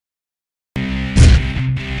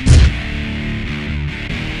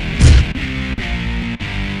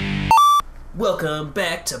welcome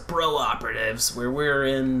back to Bro-Operatives, where we're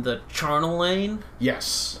in the Charnel Lane.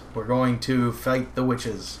 Yes, we're going to fight the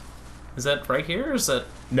witches. Is that right here, or is that...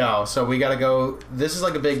 No, so we gotta go... This is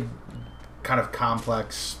like a big kind of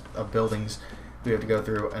complex of buildings we have to go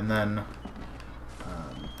through, and then...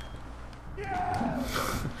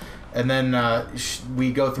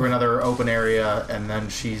 we go through another open area, and then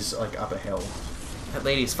she's like up a hill. That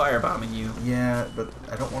lady's firebombing you. Yeah, but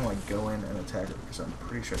I don't want to like go in and attack her because I'm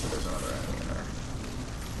pretty sure that there's another enemy in there.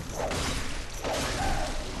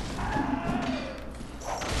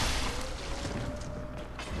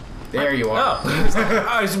 There you are. Oh,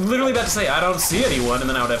 I was literally about to say, I don't see anyone, and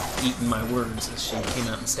then I would have eaten my words as she came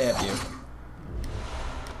out and stabbed you.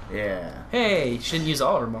 Yeah. Hey, you shouldn't use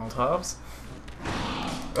all of her Molotovs.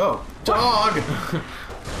 Oh, dog!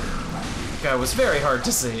 Guy was very hard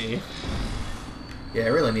to see. Yeah, I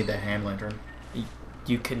really need that hand lantern.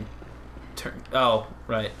 You can turn... Oh,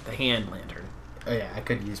 right, the hand lantern. Oh yeah, I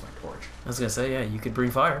could use my torch. I was gonna say, yeah, you could bring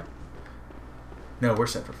fire. No, we're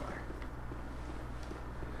set for fire.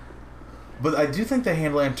 But I do think the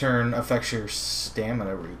hand lantern affects your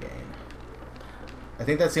stamina regain. I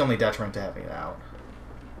think that's the only detriment to having it out.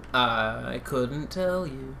 I couldn't tell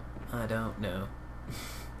you. I don't know.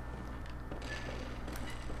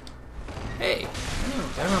 Hey,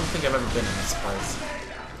 I don't think I've ever been in this place.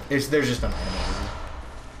 There's just an item over here.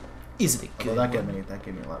 Is it a good that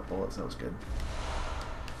gave me a lot of bullets. That was good.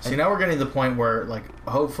 See, now we're getting to the point where, like,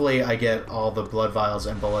 hopefully I get all the blood vials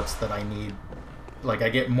and bullets that I need. Like, I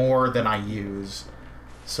get more than I use,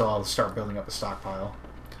 so I'll start building up a stockpile.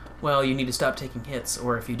 Well, you need to stop taking hits,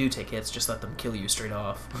 or if you do take hits, just let them kill you straight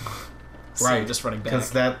off. So right, you're just running back. Because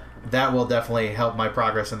that will definitely help my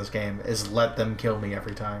progress in this game, is let them kill me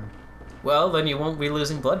every time. Well, then you won't be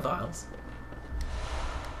losing blood vials.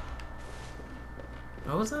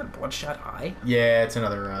 What was that? Bloodshot Eye? Yeah, it's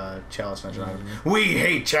another Chalice Dungeon item. We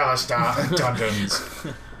hate Chalice Dungeons!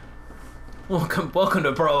 Welcome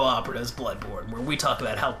to Bro-Operatives Bloodborne, where we talk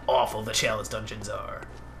about how awful the Chalice Dungeons are.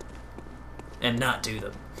 And not do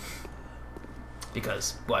them.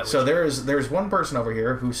 Because, why would So you? there's one person over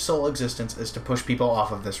here whose sole existence is to push people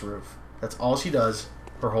off of this roof. That's all she does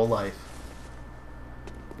her whole life.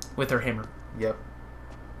 With her hammer. Yep.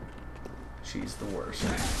 She's the worst.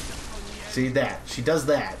 See that? She does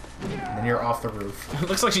that, and then you're off the roof. It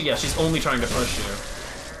looks like she's only trying to push you.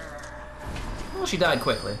 Well, she died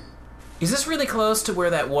quickly. Is this really close to where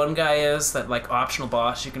that one guy is, that, like, optional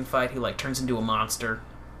boss you can fight who, like, turns into a monster?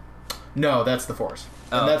 No, that's the Force.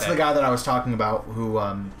 And that's the guy that I was talking about who,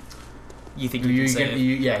 You think you can save?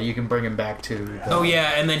 Yeah, you can bring him back to the... Oh,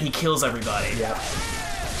 yeah, and then he kills everybody. Yep.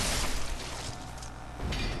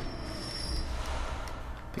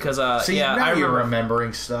 Because, See, yeah, now you're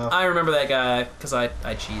remembering stuff. I remember that guy, because I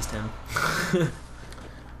cheesed him.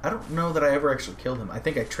 I don't know that I ever actually killed him. I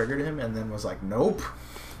think I triggered him and then was like, nope.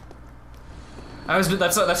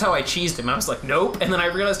 That's how I cheesed him. I was like, nope, and then I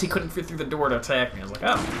realized he couldn't fit through the door to attack me. I was like,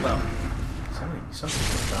 oh, well. Some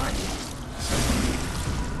people died.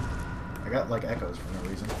 I got, like, echoes for no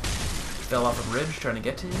reason. Fell off a bridge trying to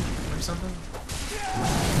get to you or something?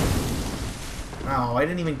 Oh, I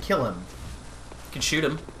didn't even kill him. You can shoot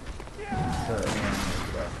him. Good,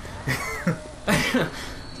 yeah,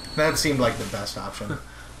 that seemed like the best option.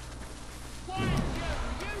 I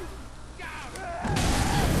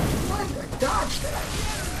dodged that.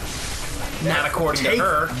 Not according to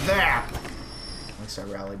her. That. At least I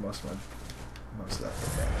rallied most of that.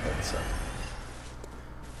 So.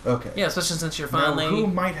 Okay. Yeah, especially since you're Now, finally who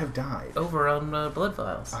might have died? over on blood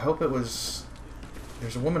vials. I hope it was...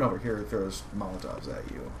 There's a woman over here who throws Molotovs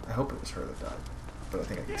at you. I hope it was her that died. But I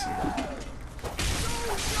think I can see her.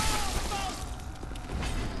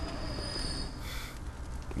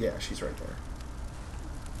 Yeah, she's right there.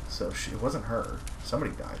 So it wasn't her.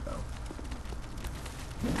 Somebody died, though.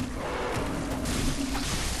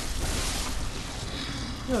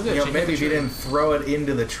 Oh, good. You know, maybe if you didn't throw it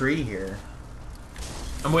into the tree here.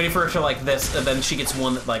 I'm waiting for her to, like, this, and then she gets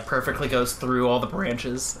one that, like, perfectly goes through all the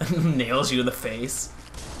branches and nails you in the face.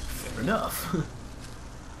 Fair enough.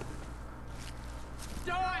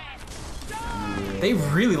 They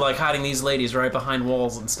really like hiding these ladies right behind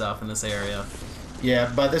walls and stuff in this area.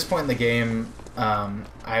 Yeah, by this point in the game,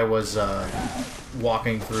 I was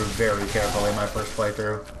walking through very carefully my first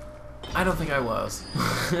playthrough. I don't think I was.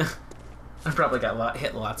 I probably got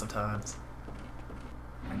hit lots of times.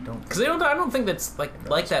 I don't. Because I don't think that's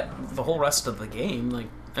like that the whole rest of the game. Like,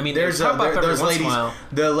 I mean, there's pop up every those once in ladies. a while.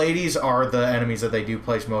 The ladies are the enemies that they do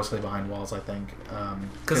place mostly behind walls, I think.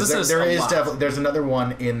 Because there's another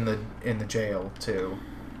one in the jail too.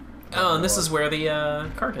 Oh, and this is where the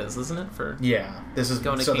cart is, isn't it? For yeah, this is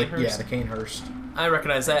going to so Canehurst? the Canehurst. I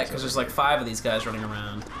recognize that because there's like 5 of these guys running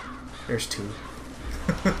around. There's 2.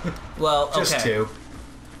 Well, okay. Just 2.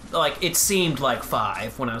 Like, it seemed like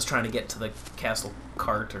 5 when I was trying to get to the castle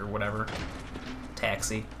cart or whatever.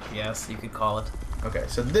 Taxi, yes, you could call it. Okay,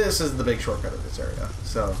 so this is the big shortcut of this area.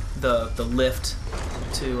 So The lift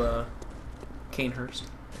to Canehurst.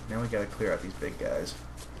 now we gotta clear out these big guys.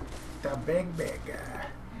 The big guy.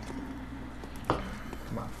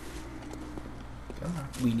 Come on. Come on.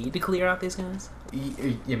 We need to clear out these guys?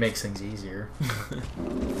 It makes things easier.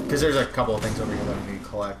 Because there's a couple of things over here that I need to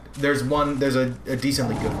collect. There's a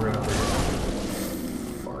decently good room over here.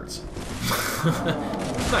 Farts.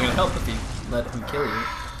 It's not gonna help if you let him kill you.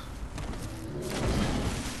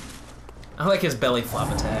 I like his belly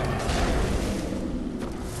flop attack.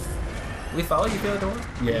 Will we follow you through the door?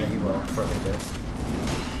 Yeah, he will for a little bit.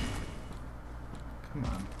 Come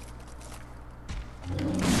on.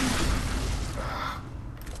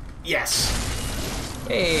 Yes!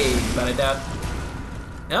 Hey, but I doubt.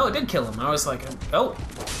 No, it did kill him. I was like, oh.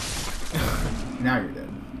 Now you're dead.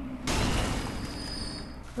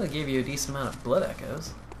 Well, it gave you a decent amount of blood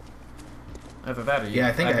echoes. Either that or you. Yeah,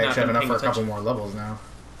 I think I actually have enough for a couple attention. more levels now.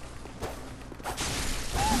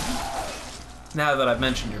 Now that I've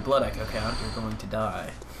mentioned your blood echo count, you're going to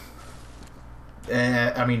die.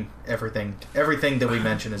 I mean, everything that we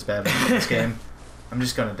mention is bad in this game. I'm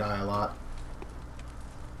just gonna die a lot.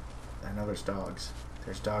 I know there's dogs.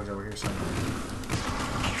 There's dogs over here somewhere.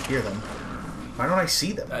 I hear them. Why don't I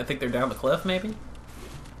see them? I think they're down the cliff, maybe?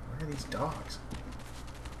 Where are these dogs?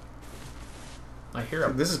 I hear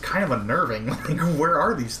them. This is kind of unnerving. Like, where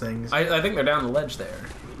are these things? I think they're down the ledge there.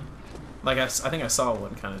 Like, I think I saw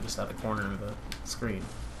one kind of just out the corner of the screen.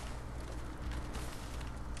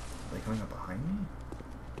 Are they coming up behind me?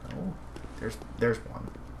 No. There's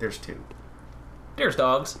one. There's 2. There's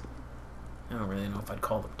dogs. I don't really know if I'd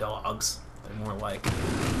call them dogs. They're more like...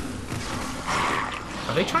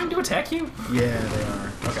 Are they trying to attack you? Yeah, they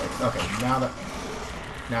are. Okay. Now that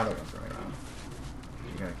one's running around.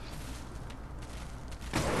 Okay.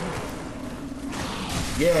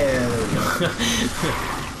 Yeah, there we go.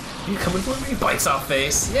 You coming for me? Bites off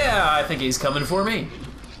face. Yeah, I think he's coming for me.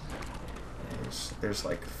 There's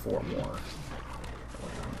like 4 more.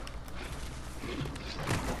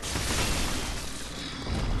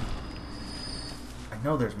 I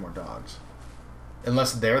know there's more dogs.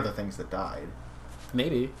 Unless they're the things that died.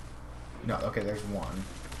 Maybe. No, okay, there's 1.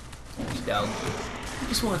 There's dog. He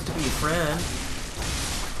just wants to be a friend.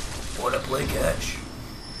 Wanna play catch?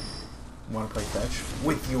 Want to play fetch?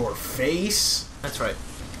 With your face? That's right.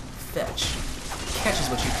 Fetch. Catch is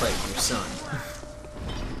what you play with your son.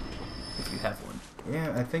 If you have one.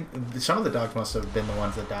 Yeah, I think some of the dogs must have been the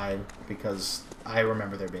ones that died because I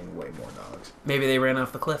remember there being way more dogs. Maybe they ran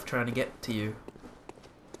off the cliff trying to get to you.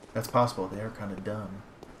 That's possible. They are kind of dumb.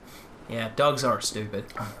 Yeah, dogs are stupid.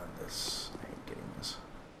 I hate getting this.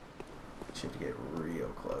 You have to get real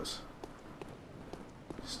close.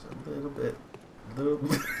 Just a little bit.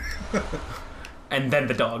 And then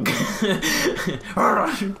the dog.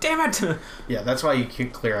 Damn it! Yeah, that's why you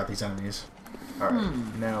clear out these enemies. Alright,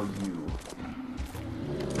 now you.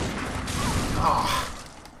 Ah!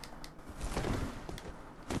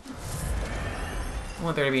 I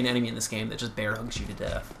want there to be an enemy in this game that just bear hugs you to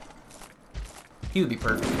death. He would be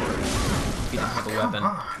perfect for it if he didn't have a weapon. Come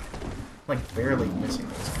on. I'm like barely missing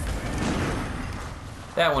this guy.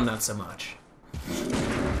 That one, not so much.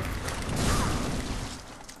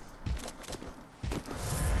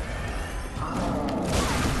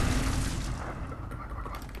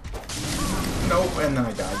 Nope, and then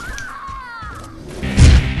I died.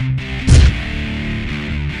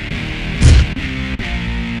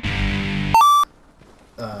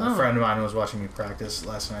 A friend of mine was watching me practice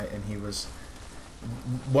last night, and he was...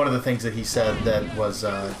 One of the things that he said that was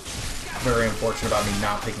very unfortunate about me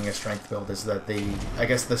not picking a strength build is that I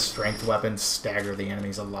guess the strength weapons stagger the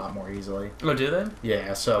enemies a lot more easily. Oh, do they?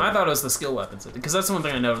 Yeah, so... I thought it was the skill weapons, because that's the one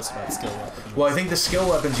thing I noticed about skill weapons. Well, I think the skill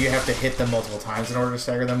weapons, you have to hit them multiple times in order to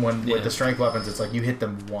stagger them. With the strength weapons, it's like you hit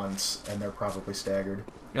them once, and they're probably staggered.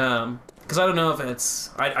 Because I don't know if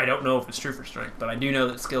it's... I don't know if it's true for strength, but I do know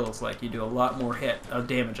that skills, like, you do a lot more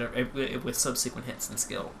damage with subsequent hits than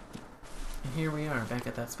skill. And here we are, back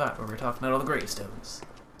at that spot where we're talking about all the gravestones.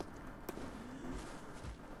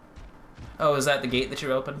 Oh, is that the gate that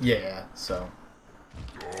you opened? Yeah, so...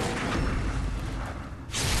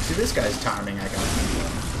 See, this guy's timing, I got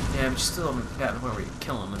him. Yeah, but you still haven't gotten where we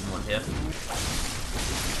kill him in one hit.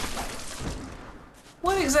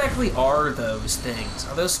 What exactly are those things?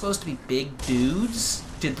 Are those supposed to be big dudes?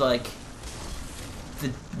 Did, like, the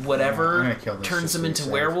whatever I'm gonna kill this turns just them to be into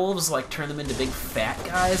safe. werewolves, like turn them into big fat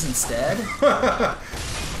guys instead.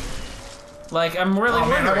 Like, I'm really Oh man,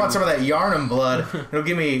 wondering. I want some of that Yarnum blood. It'll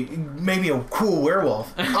give me maybe a cool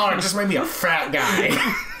werewolf. Oh, it just made me a fat guy.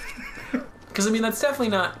 Because, I mean, that's definitely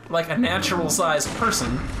not, like, a natural-sized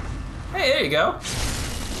person. Hey, there you go.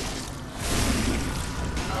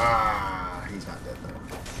 Ah, he's not dead, though.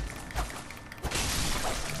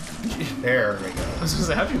 There we go. I was gonna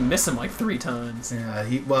say, how'd you miss him, like, 3 times? Yeah,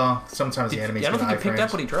 well, sometimes the enemies I don't get think you picked iframes.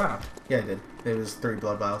 up what he dropped. Yeah, I did. It was 3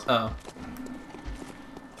 blood vials. Oh.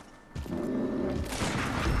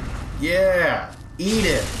 Yeah! Eat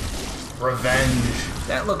it! Revenge.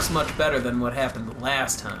 That looks much better than what happened the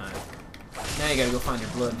last time. Now you gotta go find your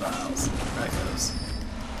blood vials. Right, goes.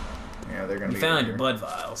 Yeah, they're gonna You be found here. your blood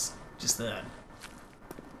vials. Just then.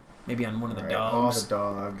 Maybe on one of the Alright, all dogs. the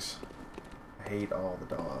dogs. I hate all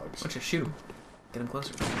the dogs. Why don't you shoot him? Get him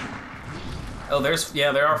closer. Oh,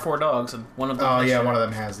 there are 4 dogs, and one of them. Oh has yeah, your- one of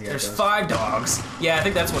them has the There's echoes. 5 dogs. Yeah, I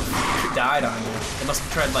think that's what died on you. They must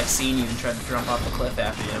have tried, like, seeing you and tried to jump off the cliff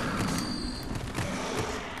after you.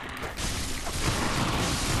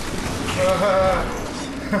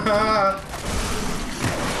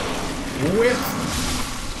 Whip!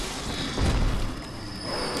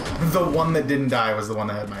 The one that didn't die was the one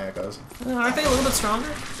that had my echoes. Aren't they a little bit stronger?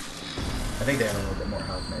 I think they have a little bit more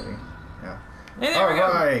health, maybe. Yeah. Hey, there we go.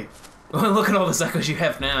 Alright! Look at all the echoes you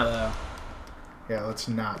have now, though. Yeah, let's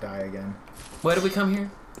not die again. Why did we come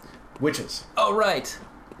here? Witches. Oh, right.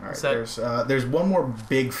 Alright, Is that- there's one more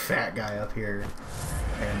big fat guy up here,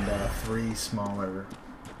 and 3 smaller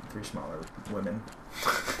women.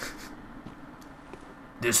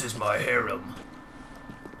 This is my harem.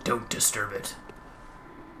 Don't disturb it.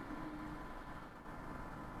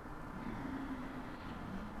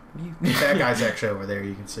 That guy's actually over there.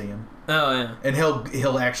 You can see him, Oh, yeah. and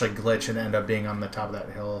he'll actually glitch and end up being on the top of that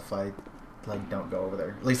hill if I don't go over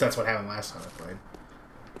there. At least that's what happened last time I played.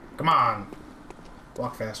 Come on,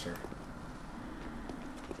 walk faster.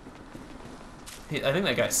 I think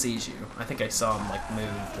that guy sees you. I think I saw him, like, move,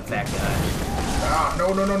 the fat guy. Ah,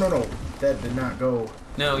 no! That did not go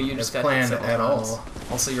No, you just got hit planned several at times. all.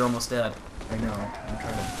 Also, you're almost dead. I know. I'm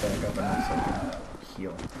trying to back up enough so I can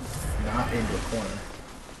heal. Not into a corner.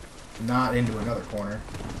 Not into another corner.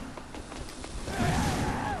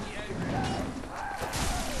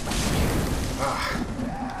 Ah.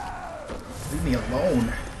 Leave me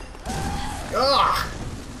alone. Ah!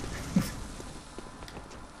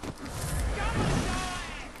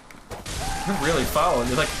 You're really following.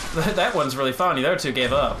 You're like, that one's really following you. The other 2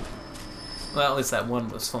 gave up. Well, at least that one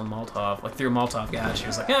was full of Molotov. Like, threw a Molotov guy, she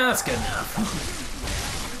was like, that's good enough.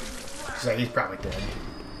 She's like, he's probably dead.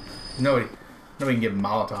 Nobody can get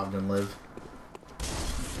Molotov and live.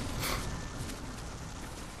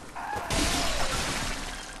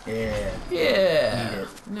 Yeah. Yeah. Eat it.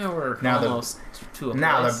 Now we're Now the- almost to a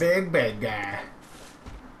Now place. the big guy.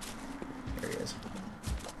 There he is.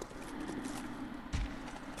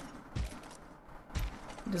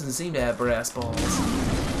 He doesn't seem to have brass balls.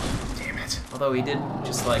 Damn it. Although he did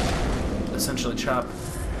just, like, essentially chop.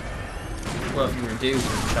 Well, if you were due, you would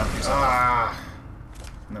chop yourself. Ah!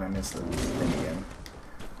 And then I missed the thing again.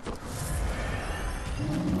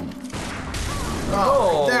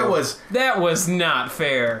 Oh, That was not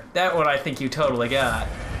fair. That one I think you totally got.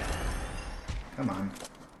 Come on.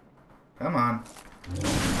 Come on.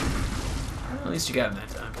 Well, at least you got it that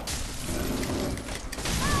time.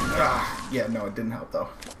 Ah, yeah, no, it didn't help though.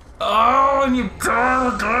 Oh, and you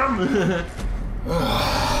killed him!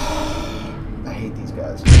 I hate these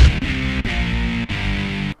guys.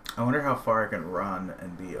 I wonder how far I can run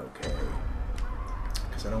and be okay.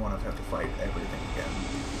 Because I don't want to have to fight everything again.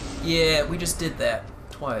 Yeah, we just did that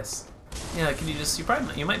twice. Yeah, can you just? You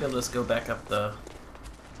might be able to just go back up the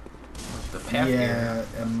path here Yeah,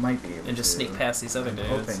 I might be able and just to. sneak past these other I'm dudes.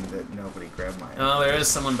 hoping that nobody grabbed my Oh, there echoes. is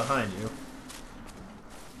someone behind you.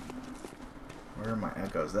 Where are my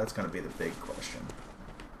echoes? That's going to be the big question.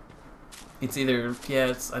 It's either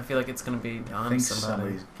I feel like it's gonna be I on think somebody.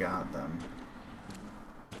 somebody's got them.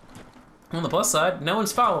 On the plus side, no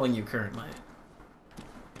one's following you currently.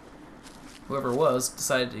 Whoever was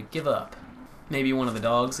decided to give up. Maybe one of the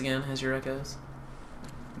dogs again has your echoes.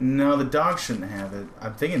 No, the dog shouldn't have it.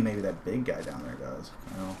 I'm thinking maybe that big guy down there does.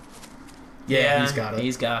 No. Yeah, he's got it.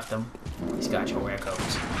 He's got them. He's got your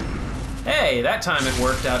echoes. Hey, that time it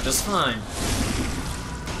worked out just fine.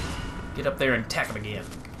 Get up there and attack him again.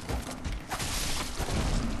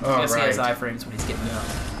 Oh, I guess he has right. iframes when he's getting up.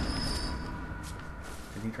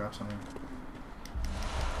 Did he drop something?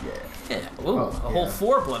 Yeah. Yeah. Ooh, Oh, a whole yeah.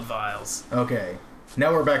 4 blood vials. Okay.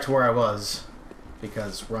 Now we're back to where I was.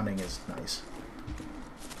 Because running is nice.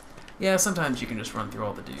 Yeah, sometimes you can just run through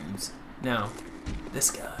all the dudes. Now, this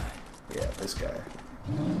guy. Yeah, this guy.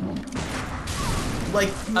 Like,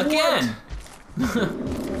 again!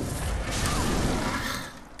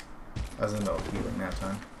 I was in the middle of healing that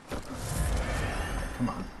time. Come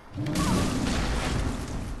on.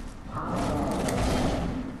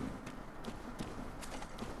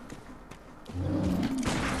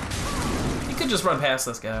 You could just run past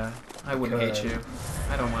this guy. I wouldn't Could. hate you.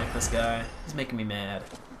 I don't like this guy. He's making me mad.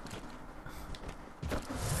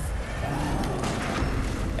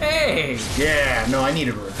 Hey! Yeah, no, I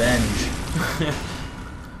needed revenge.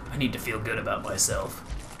 I need to feel good about myself.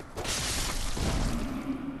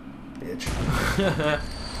 Bitch.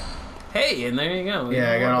 Hey, and there you go.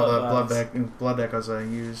 Yeah, I got all the bottles. blood echoes I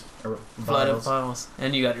used. Or Blood of vials. bottles.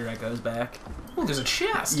 And you got your echoes back. Oh, there's a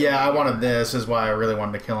chest. Yeah, I wanted this, is why I really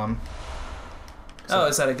wanted to kill him. Oh,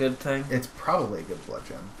 is that a good thing? It's probably a good blood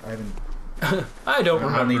gem. I haven't... I don't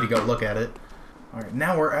remember. I'll need to go look at it. Alright,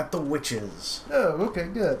 now we're at the witches. Oh, okay,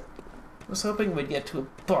 good. I was hoping we'd get to a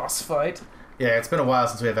boss fight. Yeah, it's been a while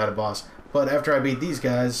since we've had a boss. But after I beat these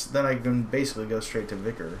guys, then I can basically go straight to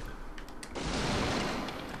Vicar.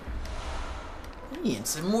 And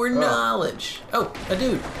some more knowledge. Oh, a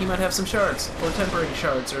dude. He might have some shards, or temporary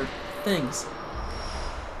shards, or things.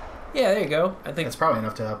 Yeah, there you go. I think It's probably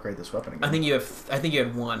enough to upgrade this weapon again. I think you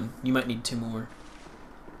have one. You might need 2 more.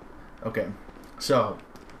 Okay, so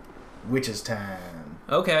witches time.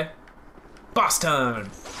 Okay. Boss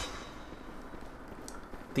time.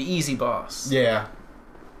 The easy boss. Yeah,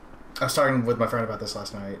 I was talking with my friend about this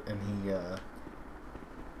last night, and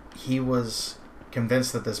he was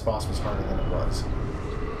convinced that this boss was harder than it was.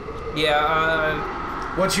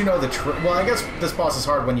 Yeah. Once you know the well, I guess this boss is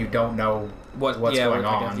hard when you don't know what's going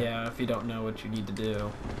on. Yeah, if you don't know what you need to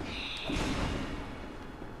do.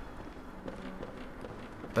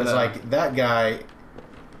 But It's like that guy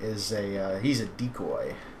is he's a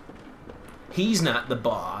decoy. he's not the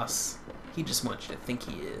boss. He just wants you to think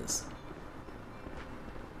he is.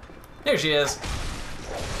 There she is.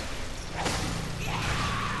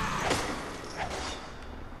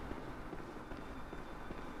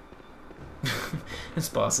 This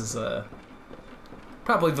boss is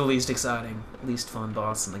probably the least exciting, least fun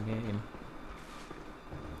boss in the game.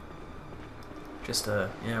 Just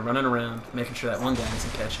yeah, running around, making sure that one guy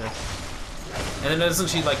doesn't catch her. And then doesn't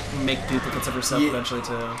she like make duplicates of herself eventually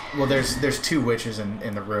too? Well, there's 2 witches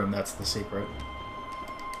in the room. That's the secret.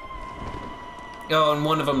 Oh, and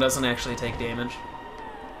one of them doesn't actually take damage.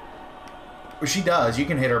 Well, she does. You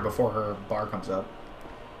can hit her before her bar comes up.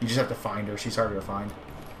 You just have to find her. She's harder to find.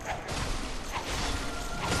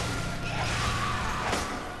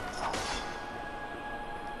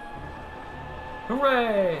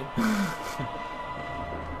 Hooray!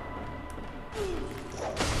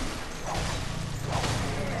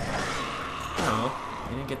 Oh,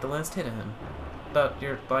 you didn't get the last hit of him. But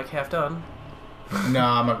you're like half done. No,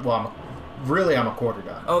 I'm a quarter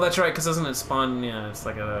done. Oh, that's right, because doesn't it spawn, yeah, it's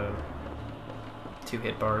like a 2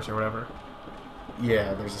 hit bars or whatever.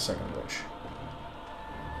 Yeah, there's a second witch.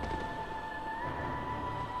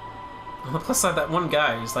 On the plus side, that one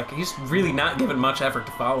guy, he's really not giving much effort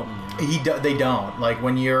to follow me. They don't. Like,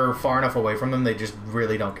 when you're far enough away from them, they just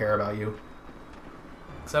really don't care about you.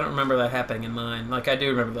 Because I don't remember that happening in mine. Like, I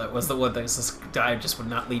do remember that was the one that this guy just would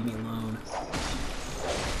not leave me alone.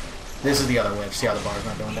 This is the other witch. See how the bar's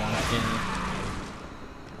not going down? Yeah.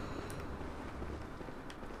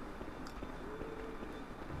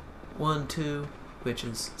 One, two,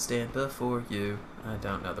 witches stand before you. I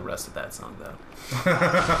don't know the rest of that song, though.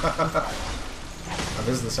 Oh, this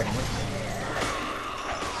is the second witch.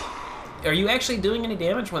 Are you actually doing any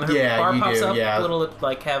damage when her Yeah, bar you pops do, up? yeah. Will it,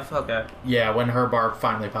 like, have... Okay. Yeah, when her bar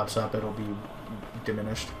finally pops up, it'll be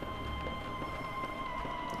diminished.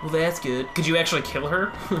 Well, that's good. Could you actually kill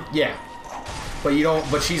her? Yeah. But you don't.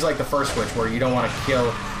 But she's like the first witch, where you don't want to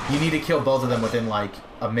kill. You need to kill both of them within like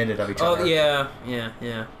a minute of each other. Oh, yeah.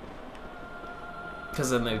 Because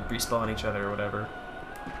then they respawn each other or whatever.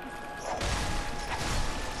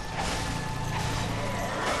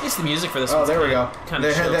 At least the music for this Oh, there we go. Kind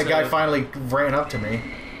of That guy finally ran up to me.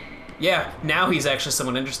 Yeah, now he's actually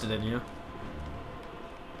someone interested in you.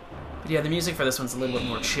 But yeah, the music for this one's a little bit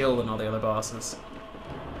more chill than all the other bosses.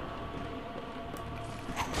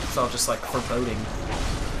 It's all just like foreboding.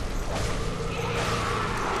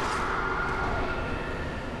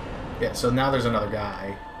 Yeah, so now there's another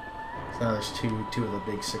guy. So now there's two of the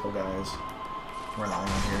big sickle guys running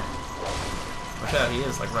around here. Watch out, he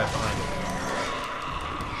is like right behind you.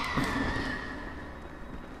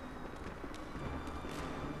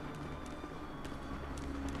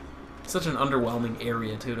 Such an underwhelming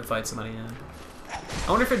area, too, to fight somebody in. I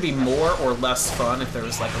wonder if it'd be more or less fun if there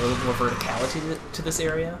was, like, a little more verticality to this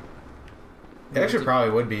area. It actually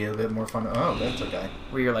probably would be a bit more fun. Oh, that's okay.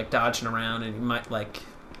 Where you're, like, dodging around and you might, like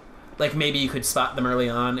maybe you could spot them early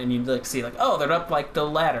on and you'd, like, see, like, oh, they're up, like, the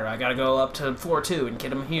ladder. I gotta go up to floor 2 and get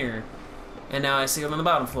them here. And now I see them on the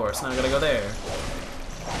bottom floor, so now I gotta go there.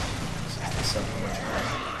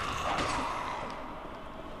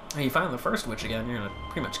 And you find the first witch again, you're gonna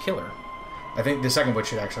pretty much kill her. I think the second witch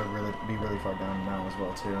should actually be really far down now as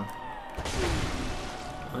well, too.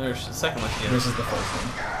 Well, there's the second witch again. This is the first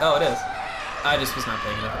one. Oh, it is. I just was not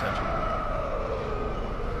paying enough attention.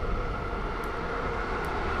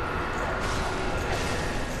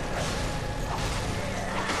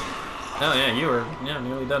 Oh yeah, you were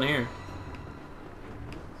nearly done here.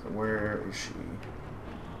 So where is she?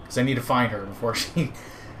 Because I need to find her before she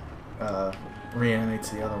reanimates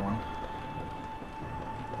the other one.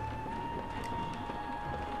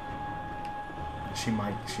 She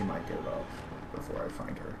might get it off before I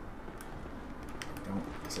find her.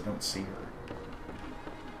 Because I don't see her.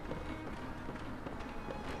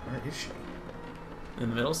 Where is she? In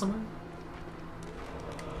the middle somewhere?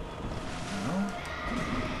 No.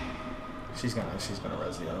 She's gonna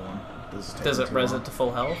res the other one. Does it res it to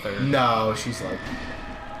full health or? No, she's like.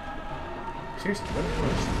 Seriously, where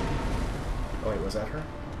is she? Oh wait, was that her?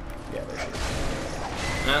 Yeah, there she is.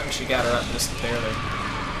 No, she got her up just barely.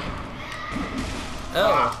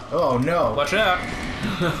 Oh. Ah, oh no! Watch out!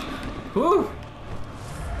 Whew!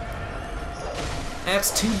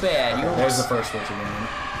 That's too bad. There's the first witch again.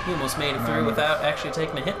 You almost made it through without actually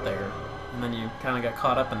taking a hit there. And then you kind of got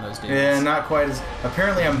caught up in those dudes. Yeah, not quite as...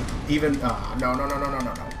 Apparently I'm even... no.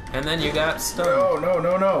 And then you got stunned.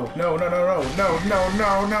 No.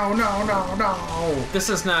 This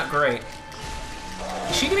is not great.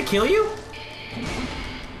 Is she gonna kill you?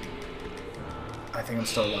 I think I'm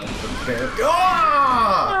still alive.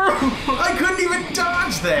 Ah! I couldn't even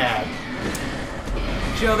dodge that!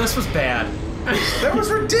 Joe, this was bad. That was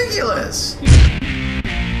ridiculous!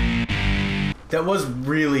 That was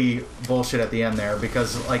really bullshit at the end there,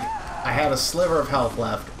 because, like, I had a sliver of health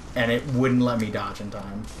left, and it wouldn't let me dodge in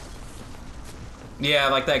time. Yeah,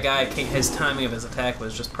 like that guy, his timing of his attack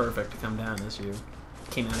was just perfect to come down as you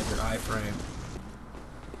came out of your iframe.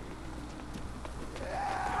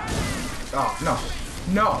 Oh, no.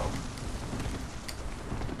 No!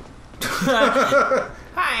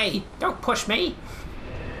 Hey! Don't push me!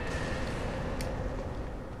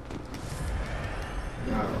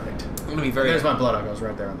 Alright. I'm gonna be very... There's my blood. I goes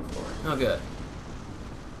right there on the floor. Oh, good.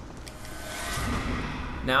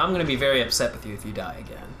 Now I'm gonna be very upset with you if you die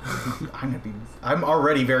again. I'm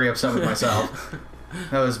already very upset with myself.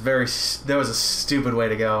 That was a stupid way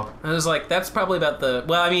to go. I was like, that's probably about the...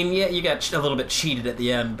 Well, I mean, yeah, you got a little bit cheated at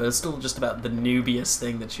the end, but it's still just about the noobiest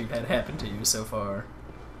thing that you've had happen to you so far.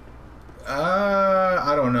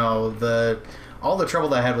 I don't know. All the trouble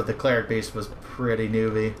that I had with the cleric beast was pretty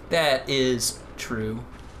newbie. That is true.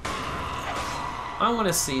 I want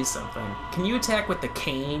to see something. Can you attack with the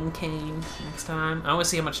cane next time? I want to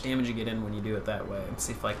see how much damage you get in when you do it that way, and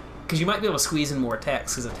see if, like... Because you might be able to squeeze in more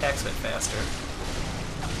attacks, because attacks a bit faster.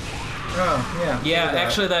 Oh, yeah. Yeah,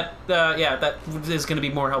 actually that is going to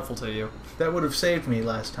be more helpful to you. That would have saved me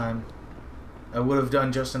last time. I would have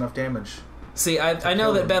done just enough damage. See, I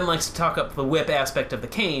know that Ben likes to talk up the whip aspect of the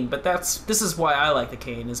cane, but this is why I like the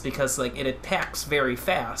cane, is because, like, it attacks very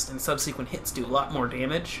fast, and subsequent hits do a lot more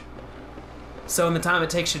damage. So in the time it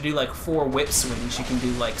takes you to do, like, 4 whip swings, you can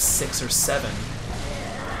do, like, 6 or 7.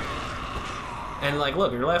 And, like,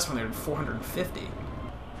 look, your last one there did 450.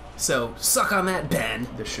 So, suck on that, Ben.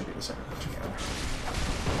 This should be the second one again.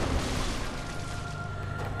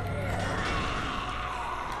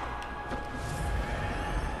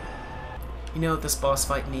 You know what this boss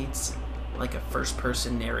fight needs? Like a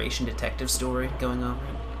first-person narration detective story going on.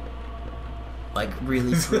 Like,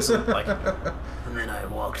 really grizzled, like... And then I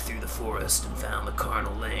walked through the forest and found the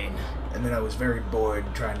Charnel Lane. And then I was very bored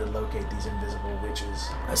trying to locate these invisible witches.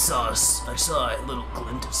 I saw a little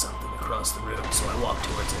glint of something across the room, so I walked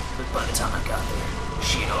towards it. But by the time I got there,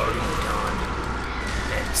 she had already moved on.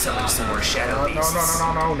 And summoned some more shadow beasts.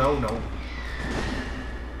 No.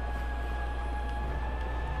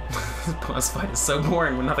 This boss fight is so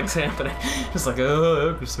boring when nothing's happening. Just like,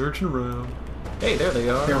 oh, I'm searching around. Hey, there they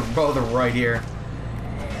are. They're both right here.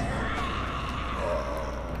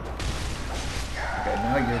 Okay,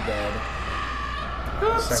 now you're dead.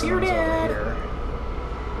 Oops, you're dead.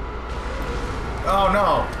 Oh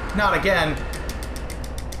no, not again.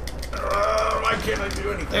 Why can't I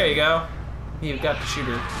do anything? There you go. You've got the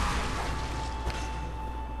shooter.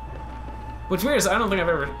 What's weird is I don't think I've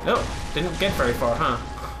ever... Oh, didn't get very far, huh?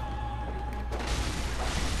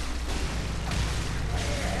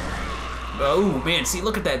 Oh, man, see,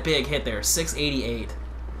 look at that big hit there. 688.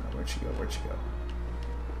 Where'd she go? Where'd she go?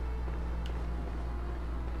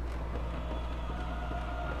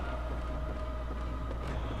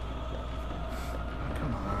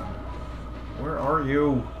 Come on. Where are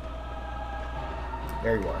you?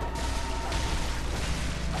 There you are.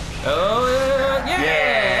 Oh, yeah!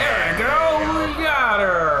 There we go! We got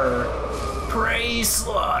her! Prey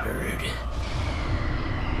slaughtered.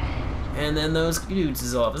 And then those dudes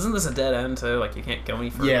is off. Isn't this a dead end, too? Like, you can't go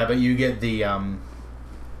any further? Yeah, but you get the,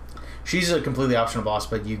 she's a completely optional boss,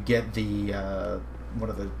 but you get the,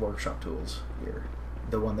 one of the workshop tools here.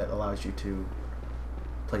 The one that allows you to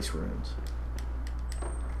place runes.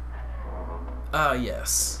 Ah,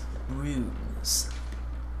 yes. Runes.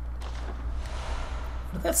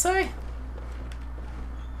 What did that say?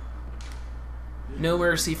 No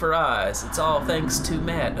mercy for eyes. It's all thanks to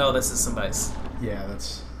Matt. Oh, this is somebody's. Yeah,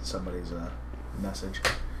 that's somebody's message.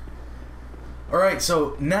 Alright,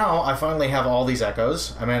 so now I finally have all these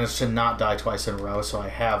echoes. I managed to not die twice in a row, so I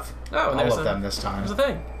have all of them this time. There's a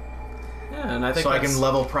thing. Yeah, and I think so I can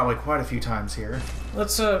level probably quite a few times here.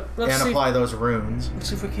 Let's apply those runes. Let's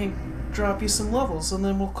see if we can drop you some levels, and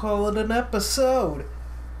then we'll call it an episode.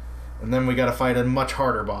 And then we gotta fight a much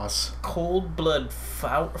harder boss. Cold Blood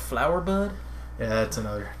Flower Bud? Yeah, that's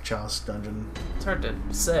another Chalice dungeon. It's hard to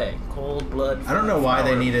say. Cold Blood I don't know why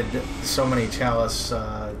they needed so many Chalice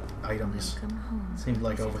items. Seemed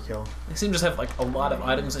like overkill. They seem to just have like a lot of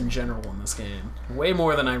items in general in this game. Way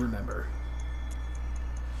more than I remember.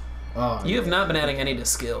 Oh, you have not been adding any to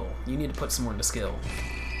skill. You need to put some more into skill.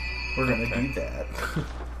 We're gonna do that.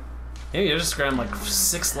 Maybe you just grab like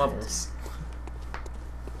 6 levels.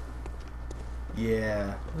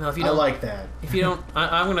 Yeah. Well, if you don't, I like that. If you don't,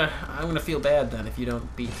 I'm gonna feel bad then if you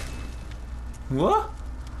don't beat. What?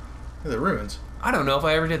 The runes. I don't know if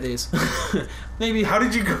I ever did these. Maybe. How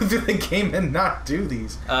did you go through the game and not do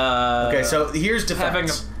these? Okay, so here's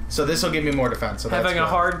defense. So this will give me more defense. So having a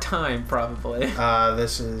hard time, probably.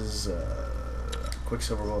 This is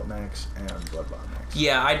Quicksilver Bullet Max and Bloodborne Max.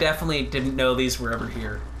 Yeah, I definitely didn't know these were ever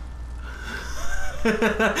here.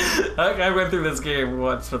 I went through this game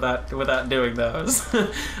once without doing those.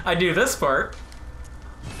 I do this part.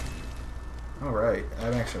 All right,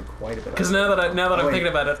 I'm actually quite a bit. Because now that I'm thinking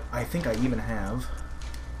about it, I think I even have.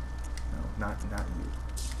 No, not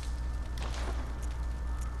you.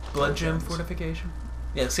 Blood Gem Fortification.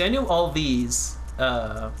 Yeah, see, I knew all these.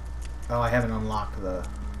 Oh, I haven't unlocked the.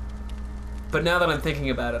 But now that I'm thinking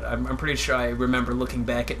about it, I'm pretty sure I remember looking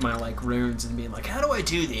back at my like runes and being like, how do I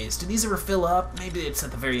do these? Do these ever fill up? Maybe it's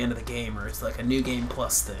at the very end of the game, or it's like a new game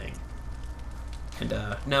plus thing. And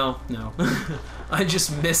no. I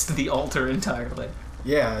just missed the altar entirely.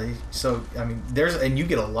 Yeah, so I mean, and you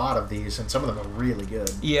get a lot of these, and some of them are really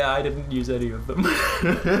good. Yeah, I didn't use any of them.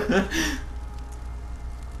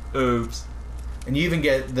 Oops. And you even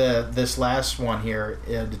get this last one here.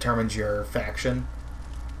 It determines your faction,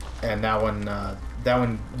 and that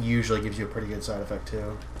one usually gives you a pretty good side effect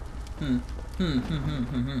too.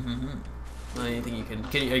 Well, anything you can.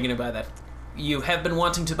 Are you gonna buy that? You have been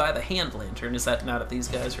wanting to buy the hand lantern. Is that not at these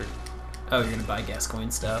guys? Or oh, you're gonna buy Gascoigne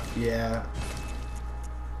stuff? Yeah.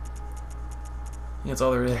 That's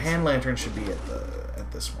all there is. The hand lantern should be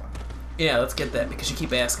at this one. Yeah, let's get that because you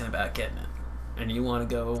keep asking about getting it, and you want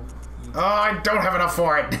to go. Oh, I don't have enough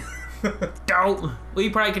for it. Don't. Well,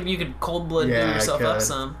 you probably could. You could cold blood do yourself up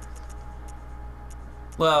some.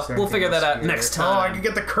 Well, we'll figure that out next time. Oh, I could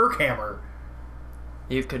get the Kirk hammer.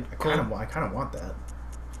 You could. I kind of want that.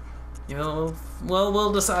 You know, well,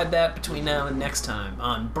 we'll decide that between now and next time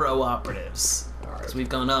on Bro-Operatives. Because we've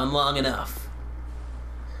gone on long enough.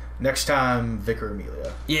 Next time, Vicar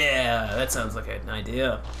Amelia. Yeah, that sounds like an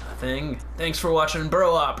idea. A thing. Thanks for watching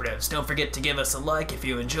Bro-Operatives. Don't forget to give us a like if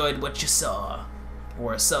you enjoyed what you saw.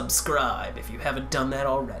 Or a subscribe if you haven't done that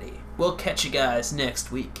already. We'll catch you guys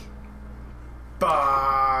next week.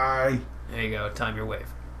 Bye! There you go. Time your wave.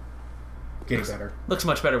 Getting better. Looks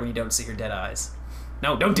much better when you don't see her dead eyes.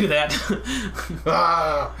 No, don't do that.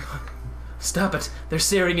 Ah! Stop it. They're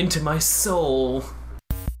staring into my soul.